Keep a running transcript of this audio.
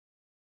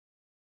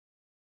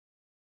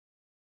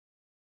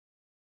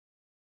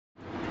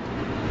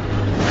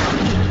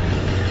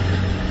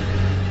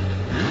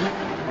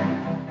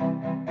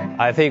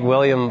I think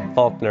William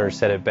Faulkner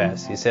said it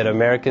best. He said,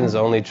 Americans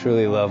only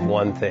truly love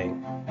one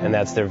thing, and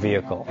that's their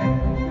vehicle.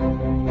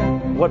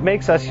 What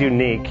makes us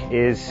unique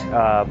is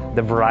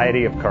the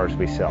variety of cars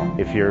we sell.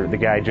 If you're the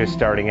guy just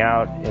starting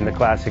out in the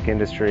classic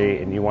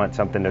industry and you want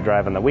something to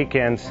drive on the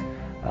weekends,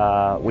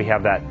 we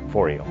have that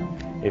for you.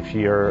 If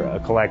you're a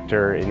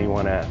collector and you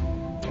want to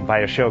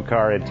buy a show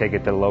car and take it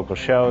to the local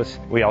shows,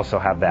 we also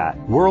have that.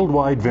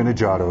 Worldwide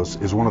Vintage Autos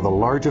is one of the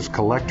largest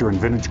collector and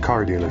vintage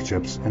car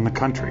dealerships in the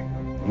country.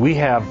 We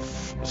have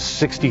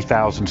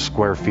 60,000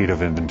 square feet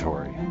of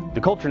inventory.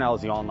 The culture now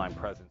is the online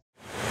presence.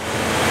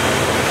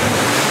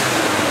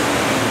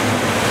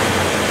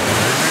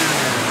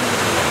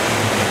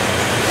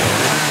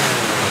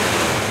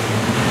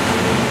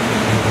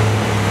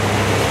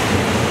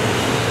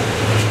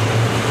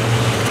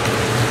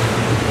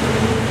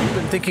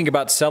 Thinking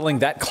about selling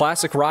that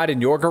classic ride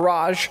in your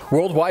garage?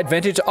 Worldwide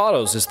Vintage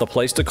Autos is the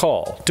place to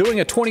call. Doing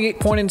a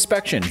 28-point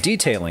inspection,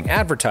 detailing,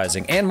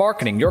 advertising, and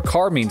marketing your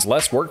car means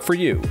less work for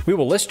you. We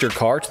will list your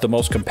car to the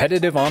most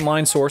competitive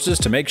online sources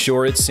to make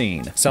sure it's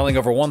seen. Selling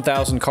over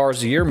 1,000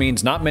 cars a year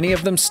means not many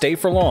of them stay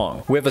for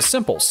long. We have a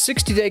simple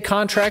 60-day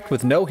contract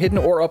with no hidden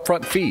or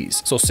upfront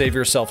fees, so save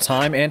yourself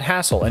time and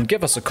hassle and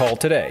give us a call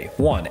today.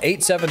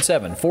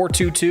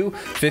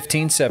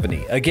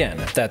 1-877-422-1570. Again,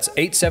 that's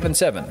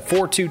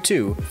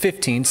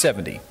 877-422-1570.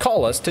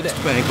 Call us today.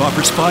 Bank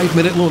offers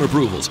 5-minute loan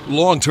approvals,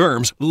 long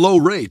terms, low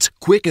rates,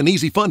 quick and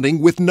easy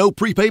funding with no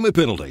prepayment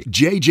penalty.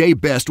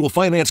 JJ Best will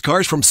finance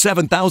cars from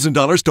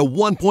 $7,000 to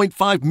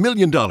 $1.5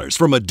 million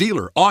from a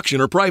dealer, auction,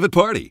 or private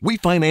party. We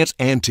finance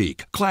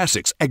antique,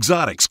 classics,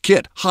 exotics,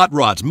 kit, hot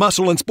rods,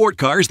 muscle, and sport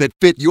cars that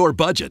fit your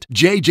budget.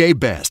 JJ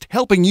Best,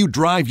 helping you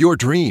drive your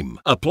dream.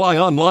 Apply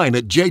online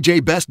at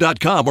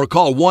jjbest.com or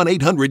call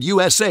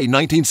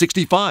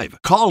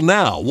 1-800-USA-1965. Call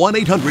now,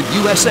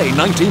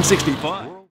 1-800-USA-1965.